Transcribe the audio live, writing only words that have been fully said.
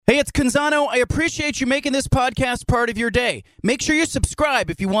Hey, it's Canzano. I appreciate you making this podcast part of your day. Make sure you subscribe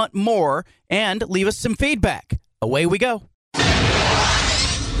if you want more and leave us some feedback. Away we go.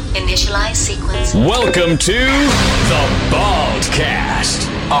 Initialize sequence. Welcome to The Baldcast,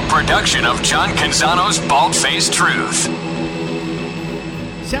 a production of John Canzano's Bald-Faced Truth.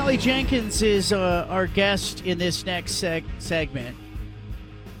 Sally Jenkins is our guest in this next segment.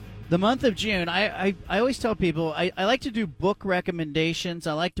 The month of June, I always tell people I like to do book recommendations.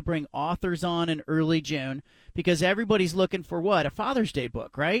 I like to bring authors on in early June because everybody's looking for what? A Father's Day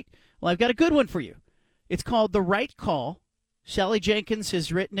book, right? Well, I've got a good one for you. It's called The Right Call. Sally Jenkins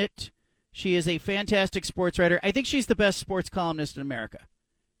has written it. She is a fantastic sports writer. I think she's the best sports columnist in America.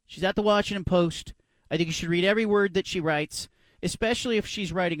 She's at the Washington Post. I think you should read every word that she writes, especially if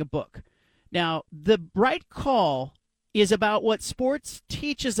she's writing a book. Now, The Right Call is about what sports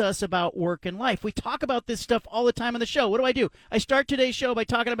teaches us about work and life. We talk about this stuff all the time on the show. What do? I start today's show by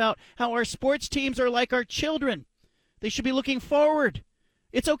talking about how our sports teams are like our children. They should be looking forward.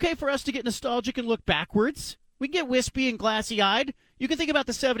 It's okay for us to get nostalgic and look backwards. We can get wispy and glassy-eyed. You can think about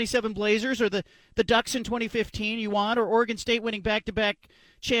the 77 Blazers or the Ducks in 2015 you want, or Oregon State winning back-to-back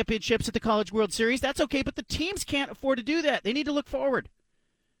championships at the College World Series. That's okay, but the teams can't afford to do that. They need to look forward.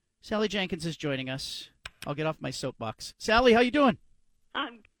 Sally Jenkins is joining us. I'll get off my soapbox. Sally, how you doing?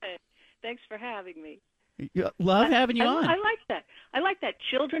 I'm good. Thanks for having me. Love having you on. I like that. I like that.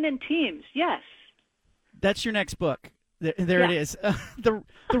 Children and teams. Yes. That's your next book. There it is. The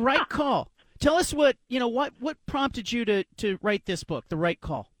Right Call. Tell us what prompted you to write this book, The Right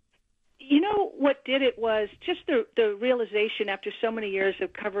Call. You know what did it was just the realization after so many years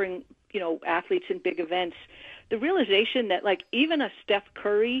of covering, athletes in big events, the realization that like even a Steph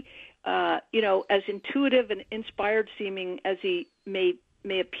Curry, as intuitive and inspired seeming as he may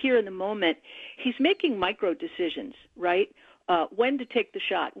appear in the moment, he's making micro decisions, right? When to take the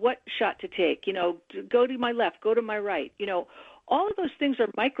shot, what shot to take, go to my left, go to my right, all of those things are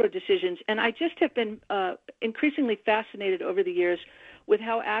micro decisions. And I just have been increasingly fascinated over the years with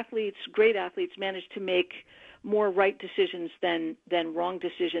how great athletes, manage to make more right decisions than wrong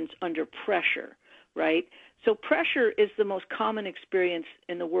decisions under pressure, right? So pressure is the most common experience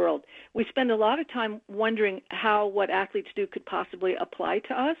in the world. We spend a lot of time wondering how what athletes do could possibly apply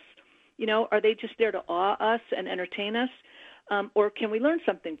to us. Are they just there to awe us and entertain us? Or can we learn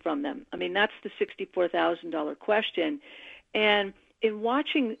something from them? I mean, that's the $64,000 question. And in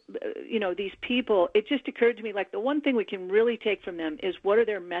watching, these people, it just occurred to me like the one thing we can really take from them is what are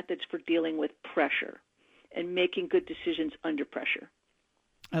their methods for dealing with pressure and making good decisions under pressure.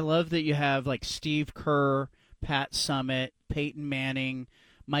 I love that you have like Steve Kerr, Pat Summitt, Peyton Manning,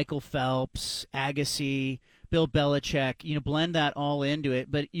 Michael Phelps, Agassi, Bill Belichick, blend that all into it.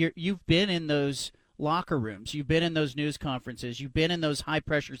 But you've been in those locker rooms. You've been in those news conferences. You've been in those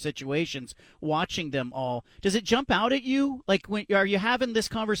high-pressure situations, watching them all. Does it jump out at you? Like, are you having this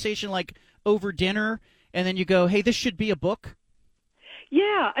conversation like over dinner, and then you go, hey, this should be a book?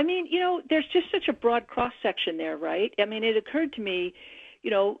 Yeah. I mean, there's just such a broad cross-section there, right? I mean, it occurred to me,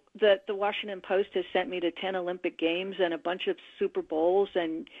 that the Washington Post has sent me to 10 Olympic Games and a bunch of Super Bowls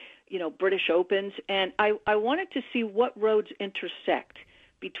and, British Opens. And I wanted to see what roads intersect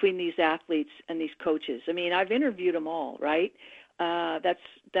between these athletes and these coaches. I mean, I've interviewed them all, right? That's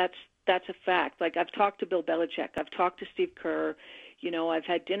a fact. Like, I've talked to Bill Belichick. I've talked to Steve Kerr. I've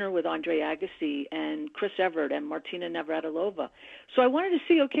had dinner with Andre Agassi and Chris Evert and Martina Navratilova. So I wanted to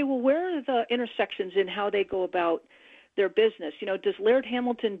see, okay, well, where are the intersections in how they go about their business? Does Laird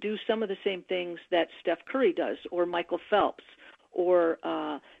Hamilton do some of the same things that Steph Curry does, or Michael Phelps, or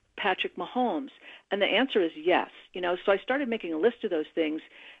Patrick Mahomes? And the answer is yes. So I started making a list of those things,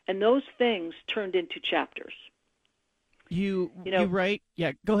 and those things turned into chapters. You write?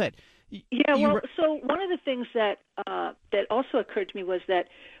 Yeah, go ahead. So one of the things that also occurred to me was that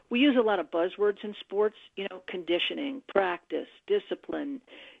we use a lot of buzzwords in sports, conditioning, practice, discipline.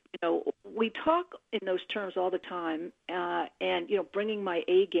 We talk in those terms all the time, and bringing my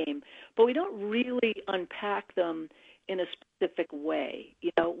A game, but we don't really unpack them in a specific way.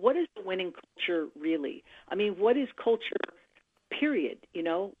 What is the winning culture really? I mean, what is culture, period,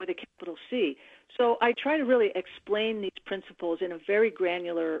 with a capital C? So I try to really explain these principles in a very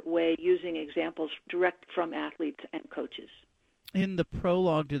granular way using examples direct from athletes and coaches. In the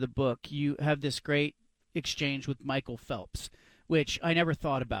prologue to the book, you have this great exchange with Michael Phelps, which I never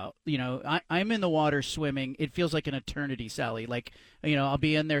thought about. I'm in the water swimming. It feels like an eternity, Sally. Like, I'll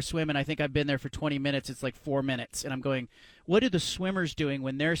be in there swimming. I think I've been there for 20 minutes. It's like 4 minutes. And I'm going, what are the swimmers doing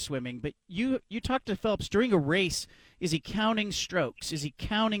when they're swimming? But you talked to Phelps during a race. Is he counting strokes? Is he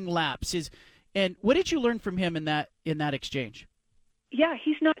counting laps? And what did you learn from him in that exchange? yeah,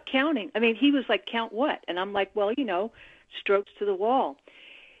 he's not counting. I mean, he was like, count what? And I'm like, well, strokes to the wall.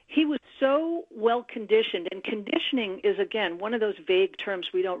 He was so well conditioned, and conditioning is, again, one of those vague terms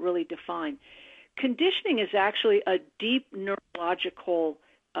we don't really define. Conditioning is actually a deep neurological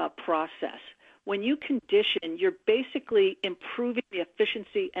process. When you condition, you're basically improving the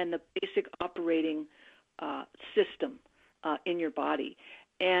efficiency and the basic operating system in your body.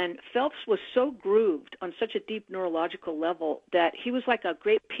 And Phelps was so grooved on such a deep neurological level that he was like a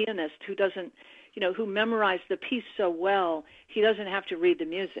great pianist who doesn't, who memorized the piece so well, he doesn't have to read the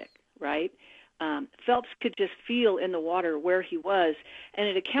music, right? Phelps could just feel in the water where he was, and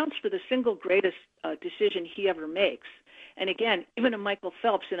it accounts for the single greatest decision he ever makes. And again, even a Michael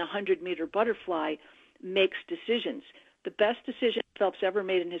Phelps in a 100-meter butterfly makes decisions. The best decision Phelps ever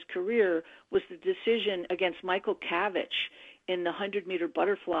made in his career was the decision against Michael Cavich in the 100-meter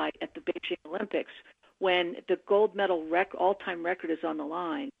butterfly at the Beijing Olympics when the gold medal all-time record is on the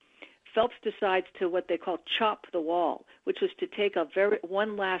line. Phelps decides to what they call chop the wall, which was to take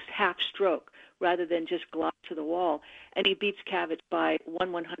one last half stroke rather than just glide to the wall, and he beats Cavich by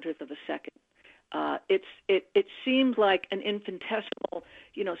 1/100th of a second. It seemed like an infinitesimal,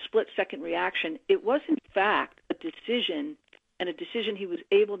 split-second reaction. It was, in fact, a decision, and a decision he was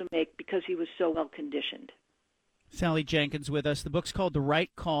able to make because he was so well conditioned. Sally Jenkins with us. The book's called The Right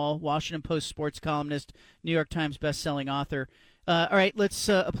Call, Washington Post sports columnist, New York Times best-selling author. All right, let's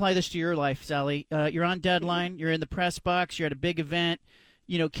apply this to your life, Sally. You're on deadline. You're in the press box. You're at a big event.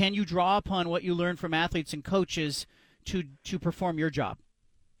 Can you draw upon what you learn from athletes and coaches to perform your job?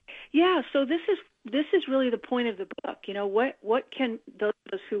 Yeah, so this is really the point of the book. What can those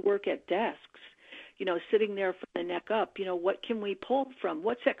of us who work at desks, sitting there from the neck up, what can we pull from?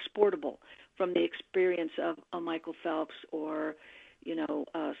 What's exportable from the experience of a Michael Phelps or,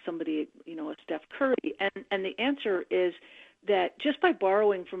 somebody, a Steph Curry? And the answer is that just by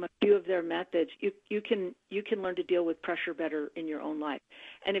borrowing from a few of their methods, you can learn to deal with pressure better in your own life.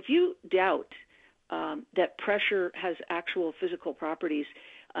 And if you doubt that pressure has actual physical properties,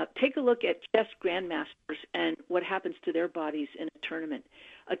 take a look at chess grandmasters and what happens to their bodies in a tournament.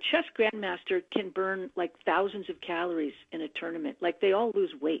 A chess grandmaster can burn like thousands of calories in a tournament. Like they all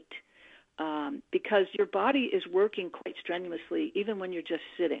lose weight because your body is working quite strenuously even when you're just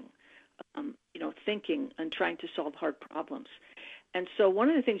sitting, thinking and trying to solve hard problems. And so one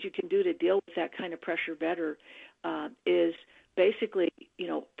of the things you can do to deal with that kind of pressure better is basically,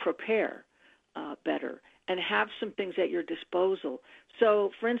 prepare better and have some things at your disposal.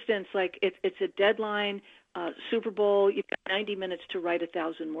 So, for instance, like it's a deadline, Super Bowl, you've got 90 minutes to write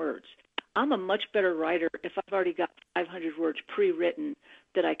 1,000 words. I'm a much better writer if I've already got 500 words pre-written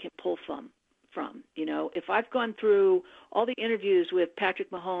that I can pull from. If I've gone through all the interviews with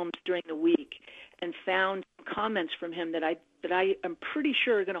Patrick Mahomes during the week and found comments from him that I am pretty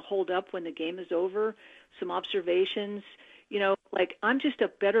sure are going to hold up when the game is over, some observations, I'm just a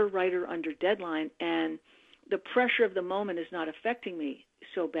better writer under deadline, and the pressure of the moment is not affecting me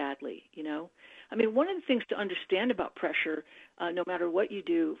so badly, I mean, one of the things to understand about pressure, no matter what you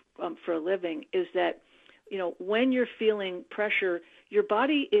do for a living, is that, when you're feeling pressure, your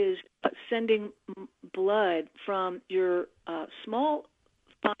body is sending blood from your small,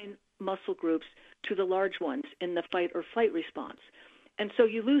 fine muscle groups to the large ones in the fight or flight response. And so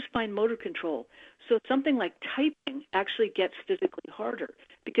you lose fine motor control. So something like typing actually gets physically harder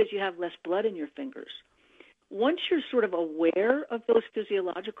because you have less blood in your fingers. Once you're sort of aware of those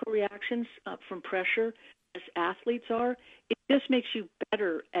physiological reactions from pressure, as athletes are, it just makes you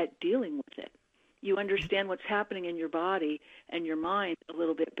better at dealing with it. You understand what's happening in your body and your mind a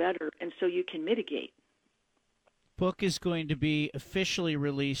little bit better, and so you can mitigate. Book is going to be officially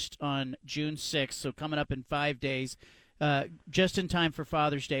released on June 6th, so coming up in 5 days, just in time for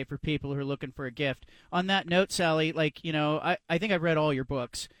Father's Day for people who are looking for a gift. On that note, Sally, I think I've read all your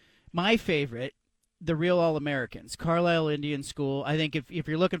books. My favorite, The Real All-Americans, Carlisle Indian School. I think if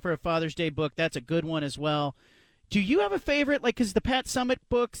you're looking for a Father's Day book, that's a good one as well. Do you have a favorite? Because the Pat Summitt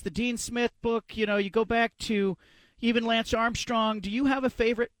books, the Dean Smith book, you go back to even Lance Armstrong. Do you have a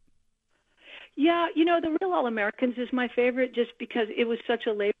favorite? Yeah, The Real All-Americans is my favorite just because it was such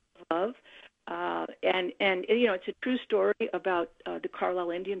a labor of love. And it's a true story about the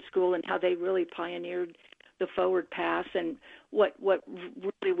Carlisle Indian School and how they really pioneered the forward pass, and what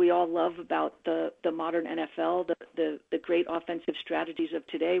really we all love about the modern NFL, the great offensive strategies of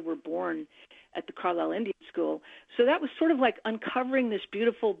today were born at the Carlisle Indian School. So that was sort of like uncovering this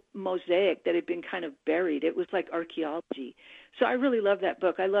beautiful mosaic that had been kind of buried. It was like archaeology. So I really love that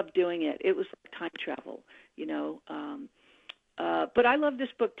book. I love doing it. It was like time travel, But I love this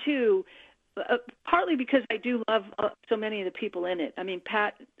book too partly because I do love so many of the people in it. I mean,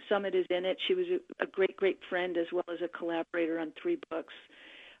 Pat Summitt is in it. She was a great, great friend as well as a collaborator on 3 books.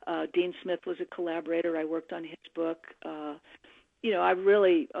 Dean Smith was a collaborator. I worked on his book. I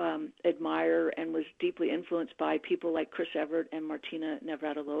really admire and was deeply influenced by people like Chris Evert and Martina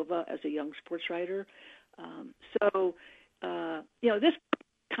Navratilova as a young sports writer. This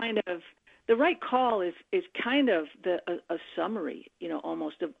kind of the right call is kind of a summary,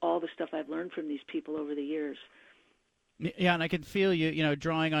 almost of all the stuff I've learned from these people over the years. Yeah, and I can feel you,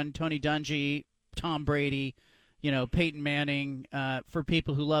 drawing on Tony Dungy, Tom Brady, Peyton Manning. For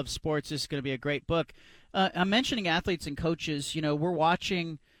people who love sports, this is going to be a great book. I'm mentioning athletes and coaches. We're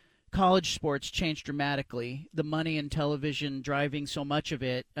watching college sports change dramatically. The money and television driving so much of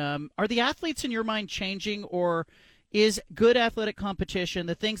it. Are the athletes in your mind changing, or is good athletic competition,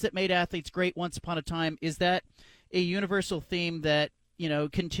 the things that made athletes great once upon a time, is that a universal theme that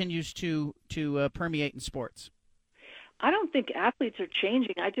continues to permeate in sports? I don't think athletes are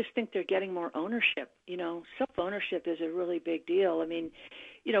changing. I just think they're getting more ownership. Self-ownership is a really big deal. I mean,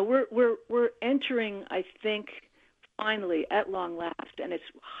 we're entering, I think, finally at long last, and it's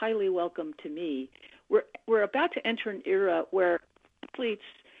highly welcome to me. We're about to enter an era where athletes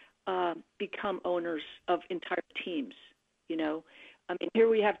become owners of entire teams. I mean, here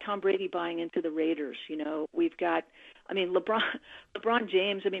we have Tom Brady buying into the Raiders. We've got, LeBron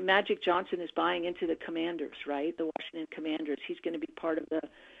James. Magic Johnson is buying into the Commanders, right? The Washington Commanders. He's going to be part of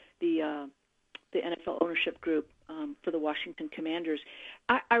the NFL ownership group for the Washington Commanders.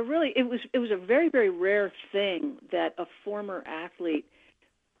 It was a very, very rare thing that a former athlete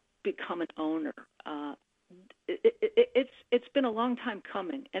become an owner. It's been a long time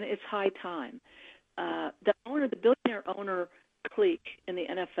coming, and it's high time. The billionaire owner clique in the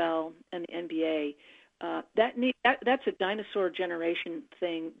NFL and the NBA, that's a dinosaur generation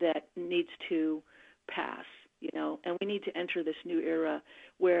thing that needs to pass, and we need to enter this new era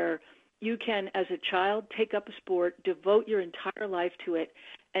where you can, as a child, take up a sport, devote your entire life to it,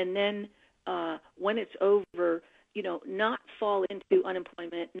 and then when it's over, not fall into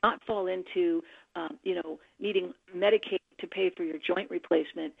unemployment, not fall into, needing Medicaid to pay for your joint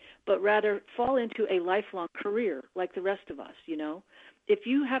replacement, but rather fall into a lifelong career like the rest of us, If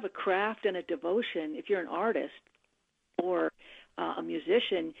you have a craft and a devotion, if you're an artist or a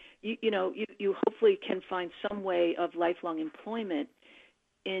musician, you hopefully can find some way of lifelong employment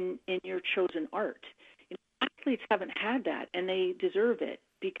in your chosen art. Athletes haven't had that, and they deserve it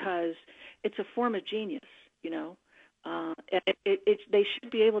because it's a form of genius, they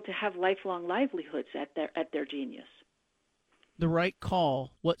should be able to have lifelong livelihoods at their genius. The Right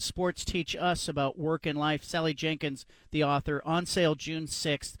Call, What Sports Teach Us About Work and Life. Sally Jenkins, the author, on sale June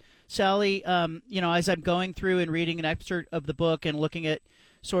 6th. Sally, as I'm going through and reading an excerpt of the book and looking at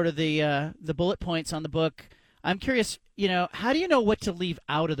sort of the bullet points on the book, I'm curious, how do you know what to leave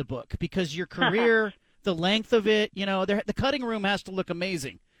out of the book? Because your career, the length of it, the cutting room has to look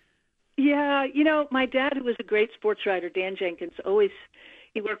amazing. Yeah, my dad, who was a great sports writer, Dan Jenkins,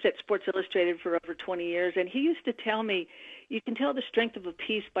 he worked at Sports Illustrated for over 20 years, and he used to tell me, you can tell the strength of a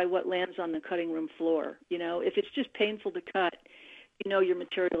piece by what lands on the cutting room floor. If it's just painful to cut, your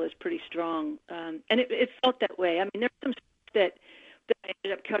material is pretty strong. And it felt that way. There's some stuff that I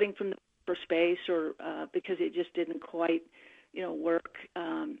ended up cutting from the first space or because it just didn't quite, work,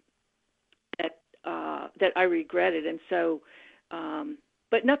 that I regretted. And so,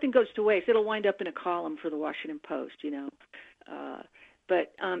 but nothing goes to waste. It'll wind up in a column for the Washington Post,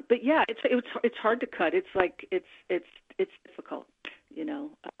 But yeah, it's hard to cut. It's like it's difficult,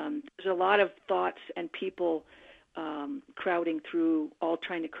 There's a lot of thoughts and people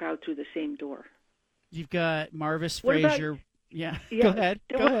trying to crowd through the same door. You've got Marvis Frazier. Yeah. Go ahead.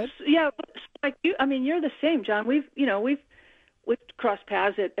 Yeah, like you. You're the same, John. We've crossed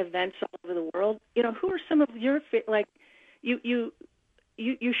paths at events all over the world. Who are some of your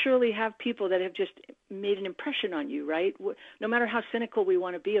You surely have people that have just made an impression on you, right? No matter how cynical we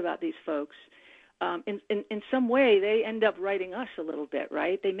want to be about these folks, in some way they end up writing us a little bit,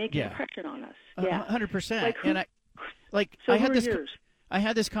 right? They make an impression on us. Yeah, 100%. I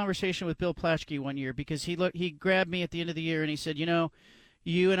had this conversation with Bill Plaschke one year because he grabbed me at the end of the year and he said,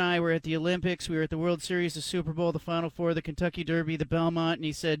 you and I were at the Olympics, we were at the World Series, the Super Bowl, the Final Four, the Kentucky Derby, the Belmont, and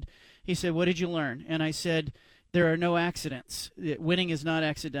he said, what did you learn? And I said, there are no accidents. Winning is not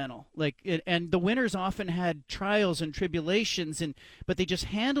accidental. And the winners often had trials and tribulations, but they just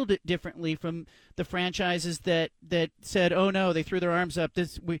handled it differently from the franchises that said, "Oh no," they threw their arms up.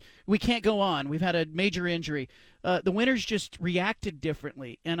 We can't go on. We've had a major injury. The winners just reacted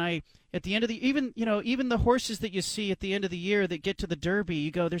differently. And at the end of the even the horses that you see at the end of the year that get to the Derby,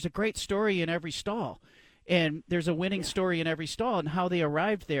 you go, there's a great story in every stall, and there's a winning story in every stall, and how they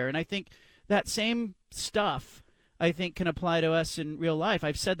arrived there. And I think that same stuff, I think, can apply to us in real life.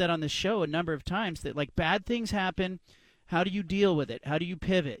 I've said that on this show a number of times, that bad things happen. How do you deal with it? How do you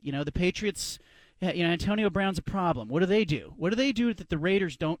pivot? The Patriots, Antonio Brown's a problem. What do they do? What do they do that the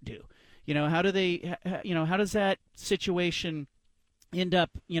Raiders don't do? How do they, how does that situation end up,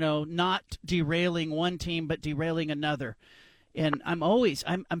 not derailing one team but derailing another? And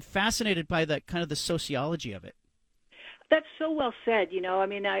I'm fascinated by the kind of the sociology of it. That's so well said.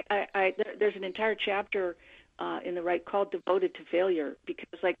 There's an entire chapter in the right called "Devoted to Failure,"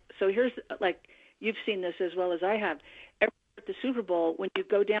 because here's you've seen this as well as I have. Every year at the Super Bowl, when you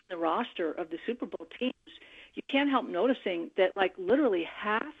go down the roster of the Super Bowl teams, you can't help noticing that literally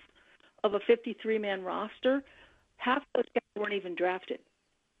half of a 53-man roster, half of those guys weren't even drafted.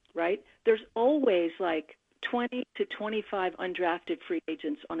 Right? There's always 20 to 25 undrafted free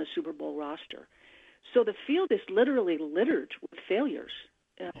agents on a Super Bowl roster. So the field is literally littered with failures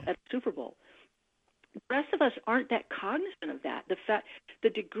at the Super Bowl. The rest of us aren't that cognizant of that. The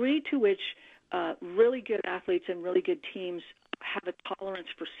degree to which really good athletes and really good teams have a tolerance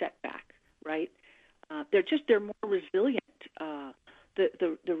for setback, right? They're more resilient.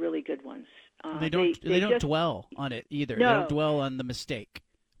 The really good ones. They don't dwell on it either. No. They don't dwell on the mistake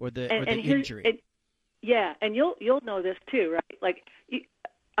or the injury. And you'll know this too, right?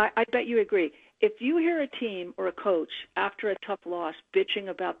 I bet you agree. If you hear a team or a coach after a tough loss bitching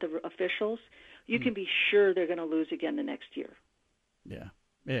about the officials, you can be sure they're going to lose again the next year. Yeah.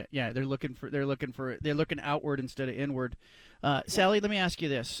 They're looking outward instead of inward. Sally, let me ask you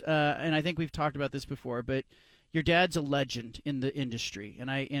this, and I think we've talked about this before, but your dad's a legend in the industry,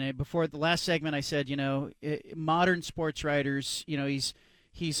 and before the last segment, I said, modern sports writers,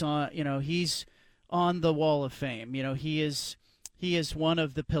 he's on the wall of fame. He is one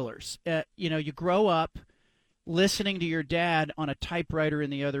of the pillars. You grow up listening to your dad on a typewriter in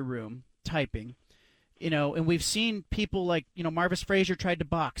the other room, typing. And we've seen people like, Marvis Frazier tried to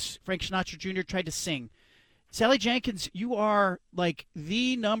box. Frank Sinatra Jr. tried to sing. Sally Jenkins, you are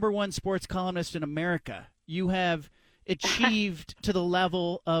the number one sports columnist in America. You have achieved to the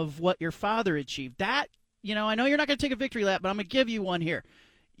level of what your father achieved. That, I know you're not going to take a victory lap, but I'm going to give you one here.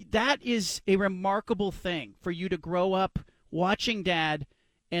 That is a remarkable thing for you to grow up watching Dad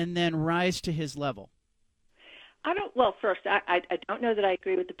and then rise to his level. First, I don't know that I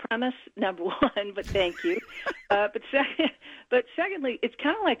agree with the premise, number one, but thank you. But secondly, it's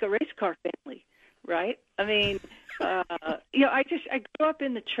kind of like a race car family, right? I mean, I grew up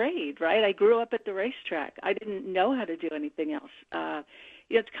in the trade, right? I grew up at the racetrack. I didn't know how to do anything else.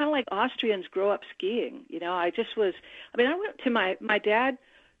 It's kind of like Austrians grow up skiing. I went to my dad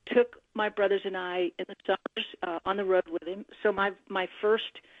took my brothers and I in the summers on the road with him. So my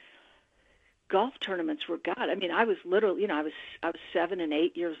first golf tournaments were I was literally, I was 7 and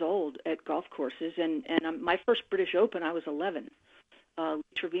 8 years old at golf courses, and my first British Open I was 11.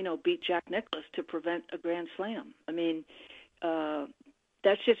 Trevino beat Jack Nicklaus to prevent a Grand Slam.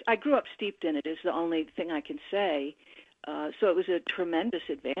 That's just, I grew up steeped in it is the only thing I can say. So it was a tremendous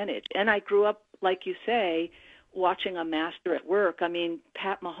advantage, and I grew up, like you say, watching a master at work.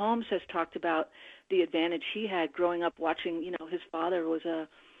 Pat Mahomes has talked about the advantage he had growing up watching, his father was a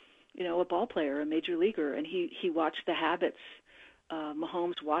ball player, a major leaguer, and he watched the habits.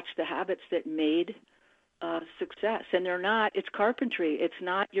 Mahomes watched the habits that made success, and it's carpentry. It's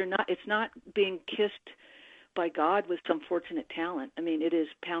not being kissed by God with some fortunate talent. It is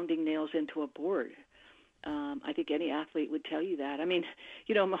pounding nails into a board. I think any athlete would tell you that.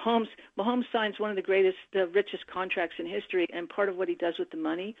 Mahomes signs one of the richest contracts in history, and part of what he does with the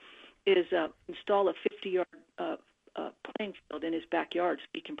money is install a 50-yard playing field in his backyard so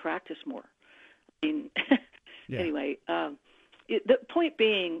he can practice more. Anyway, the point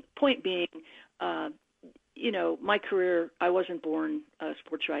being, my career, I wasn't born a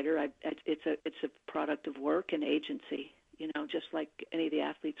sports writer. It's a product of work and agency, just like any of the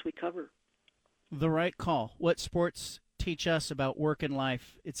athletes we cover. The right call. What sports teach us about work and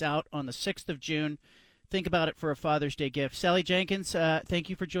life. It's out on the 6th of June. Think about it for a Father's Day gift. Sally Jenkins, thank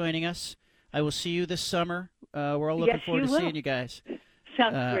you for joining us. I will see you this summer. We're all looking forward to seeing you guys.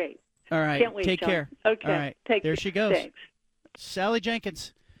 Sounds great. All right. Can't wait, Take John. care. Okay. All right. Take there care. she goes. Thanks. Sally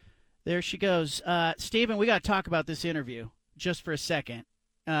Jenkins. There she goes. Stephen, we got to talk about this interview just for a second.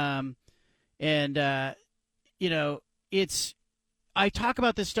 I talk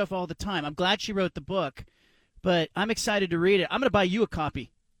about this stuff all the time. I'm glad she wrote the book, but I'm excited to read it. I'm going to buy you a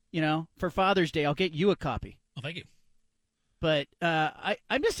copy, for Father's Day. I'll get you a copy. Well, thank you. But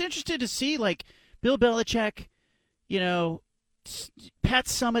I'm just interested to see, like, Bill Belichick, Pat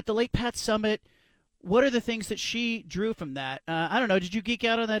Summitt, the late Pat Summitt. What are the things that she drew from that? I don't know. Did you geek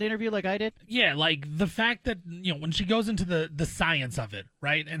out on that interview like I did? Yeah, like the fact that, when she goes into the science of it,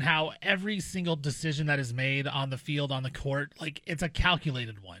 right, and how every single decision that is made on the field, on the court, like, it's a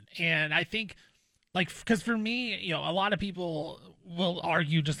calculated one. And I think, like, because for me, a lot of people will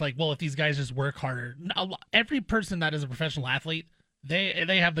argue just like, well, if these guys just work harder. Every person that is a professional athlete,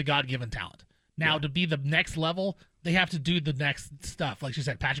 they have the God-given talent. Now, to be the next level, they have to do the next stuff. Like she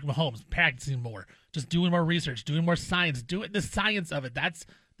said, Patrick Mahomes, practicing more, just doing more research, doing more science, doing the science of it. That's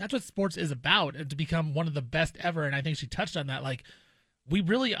what sports is about, and to become one of the best ever. And I think she touched on that. Like, we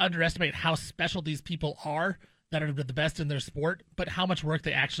really underestimate how special these people are that are the best in their sport, but how much work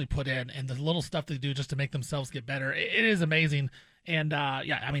they actually put in and the little stuff they do just to make themselves get better. It is amazing. And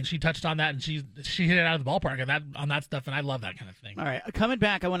she touched on that, and she hit it out of the ballpark on that stuff, and I love that kind of thing. All right, coming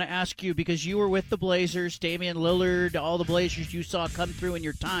back, I want to ask you, because you were with the Blazers, Damian Lillard, all the Blazers you saw come through in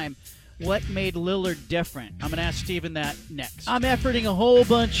your time. What made Lillard different? I'm going to ask Stephen that next. I'm efforting a whole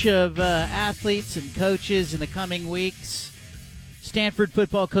bunch of athletes and coaches in the coming weeks. Stanford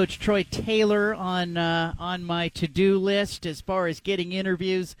football coach Troy Taylor on my to-do list as far as getting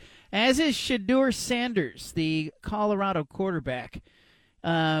interviews, as is Shedeur Sanders, the Colorado quarterback.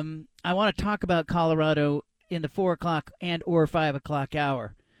 I want to talk about Colorado in the 4 o'clock and or 5 o'clock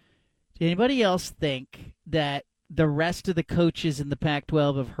hour. Did anybody else think that the rest of the coaches in the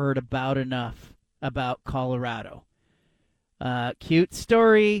Pac-12 have heard about enough about Colorado? Cute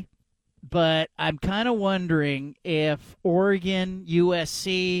story, but I'm kind of wondering if Oregon,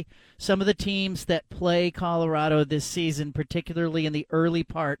 USC, some of the teams that play Colorado this season, particularly in the early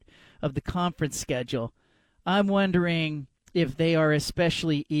part of the conference schedule, I'm wondering if they are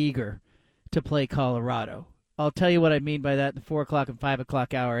especially eager to play Colorado. I'll tell you what I mean by that in the 4 o'clock and 5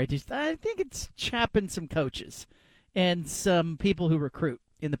 o'clock hour. I think it's chapping some coaches and some people who recruit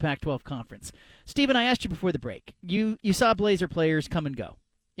in the Pac-12 conference. Stephen, I asked you before the break. You saw Blazer players come and go,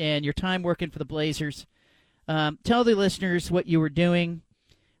 and your time working for the Blazers. Tell the listeners what you were doing,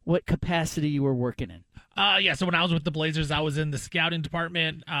 what capacity you were working in. So when I was with the Blazers, I was in the scouting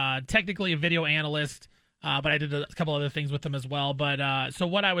department, technically a video analyst, but I did a couple other things with them as well. But so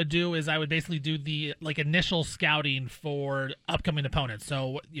what I would do is I would basically do the initial scouting for upcoming opponents.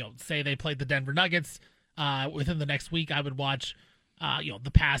 So, say they played the Denver Nuggets, within the next week, I would watch,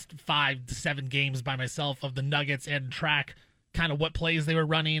 the past 5 to 7 games by myself of the Nuggets and track kind of what plays they were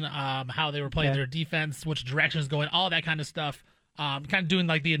running, how they were playing their defense, which directions going, all that kind of stuff. Kind of doing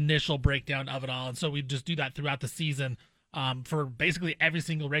like the initial breakdown of it all. And so we just do that throughout the season, for basically every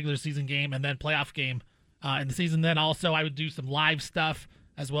single regular season game and then playoff game in the season. Then also I would do some live stuff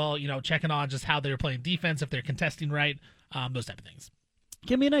as well, checking on just how they were playing defense, if they're contesting right, those type of things.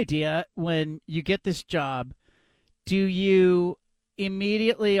 Give me an idea, when you get this job, do you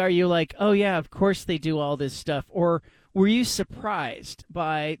immediately, are you like, oh yeah, of course they do all this stuff? Or were you surprised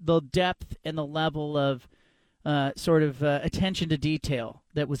by the depth and the level of attention to detail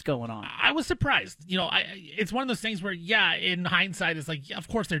that was going on? I was surprised. It's one of those things where, in hindsight, it's like, of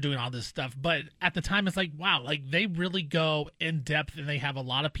course they're doing all this stuff. But at the time, it's like, wow, like they really go in depth, and they have a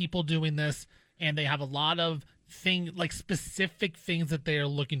lot of people doing this, and they have a lot of specific things that they are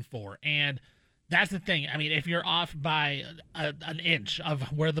looking for. And that's the thing. I mean, if you're off by an inch of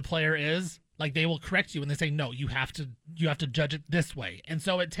where the player is, like, they will correct you and they say, no, you have to judge it this way. And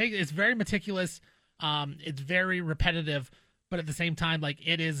so it's very meticulous. It's very repetitive, but at the same time, like,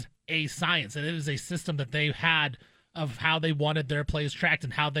 it is a science, and it is a system that they had of how they wanted their plays tracked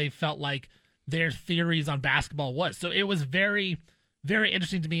and how they felt like their theories on basketball was. So it was very, very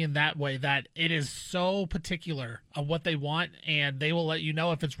interesting to me in that way, that it is so particular of what they want, and they will let you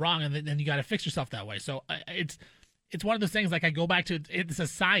know if it's wrong, and then you got to fix yourself that way. So it's one of those things, like, I go back to, it's a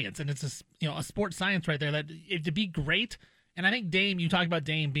science, and it's a sports science right there, that to be great. And I think Dame, you talked about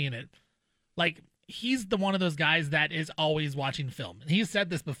Dame being it, like, he's one of those guys that is always watching film. And he's said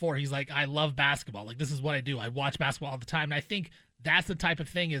this before. He's like, I love basketball. Like, this is what I do. I watch basketball all the time. And I think that's the type of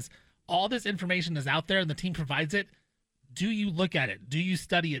thing, is all this information is out there and the team provides it. Do you look at it? Do you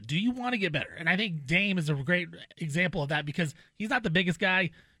study it? Do you want to get better? And I think Dame is a great example of that, because he's not the biggest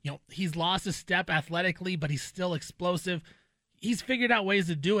guy. He's lost a step athletically, but he's still explosive. he's figured out ways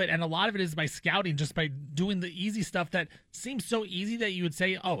to do it, and a lot of it is by scouting, just by doing the easy stuff that seems so easy that you would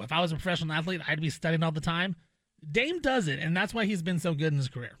say, oh, if I was a professional athlete, I'd be studying all the time. Dame does it, and that's why he's been so good in his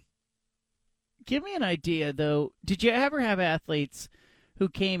career. Give me an idea, though. Did you ever have athletes who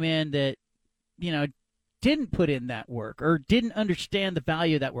came in that, didn't put in that work or didn't understand the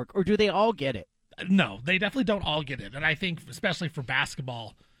value of that work, or do they all get it? No, they definitely don't all get it. And I think, especially for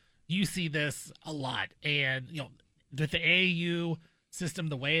basketball, you see this a lot. And, with the AAU system,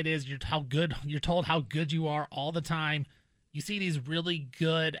 the way it is, you're told how good you are all the time. You see these really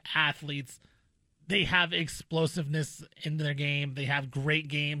good athletes. They have explosiveness in their game. They have great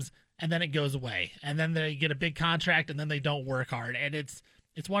games, and then it goes away. And then they get a big contract, and then they don't work hard. And it's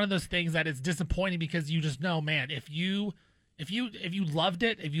one of those things that it's disappointing because you just know, man, if you loved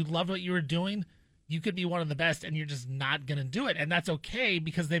it, if you loved what you were doing, you could be one of the best, and you're just not going to do it. And that's okay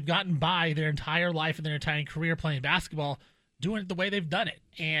because they've gotten by their entire life and their entire career playing basketball, doing it the way they've done it.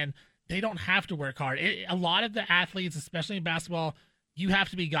 And they don't have to work hard. A lot of the athletes, especially in basketball, you have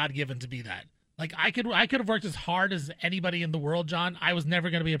to be God-given to be that. Like, I could have worked as hard as anybody in the world, John. I was never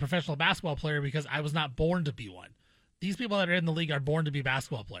going to be a professional basketball player because I was not born to be one. These people that are in the league are born to be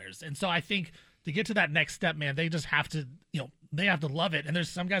basketball players. And so I think to get to that next step, man, they just have to, they have to love it. And there's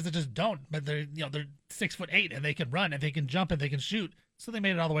some guys that just don't, but they're 6'8" and they can run and they can jump and they can shoot. So they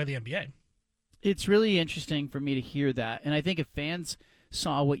made it all the way to the NBA. It's really interesting for me to hear that. And I think if fans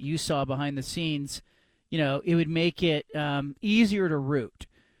saw what you saw behind the scenes, it would make it easier to root.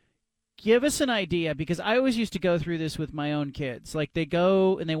 Give us an idea, because I always used to go through this with my own kids. Like, they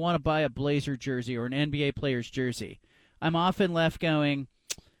go and they want to buy a Blazer jersey or an NBA player's jersey. I'm often left going,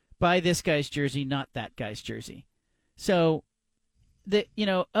 buy this guy's jersey, not that guy's jersey. So,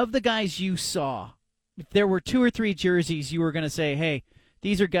 of the guys you saw, if there were 2 or 3 jerseys you were going to say, hey,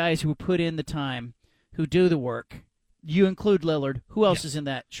 these are guys who put in the time, who do the work. You include Lillard. Who else is in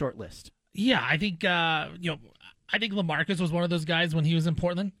that short list? Yeah, I think, I think LaMarcus was one of those guys when he was in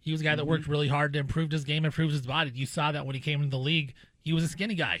Portland. He was a guy that worked really hard to improve his game, improve his body. You saw that when he came into the league. He was a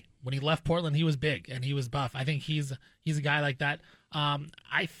skinny guy. When he left Portland, he was big and he was buff. I think he's a guy like that.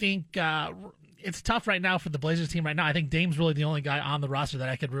 I think it's tough right now for the Blazers team right now. I think Dame's really the only guy on the roster that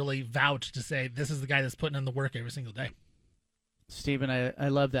I could really vouch to say this is the guy that's putting in the work every single day. Stephen, I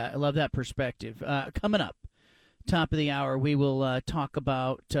love that. I love that perspective. Coming up, top of the hour, we will talk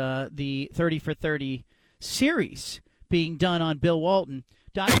about the 30 for 30 series being done on Bill Walton.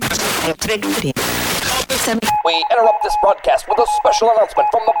 We interrupt this broadcast with a special announcement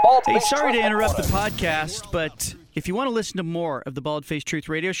from the Bald Hey, Faced sorry to Truth interrupt the Reporter. podcast, but if you want to listen to more of the Bald Faced Truth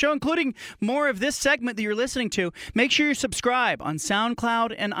Radio Show, including more of this segment that you're listening to, make sure you subscribe on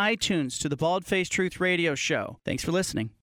SoundCloud and iTunes to the Bald Faced Truth Radio Show. Thanks for listening.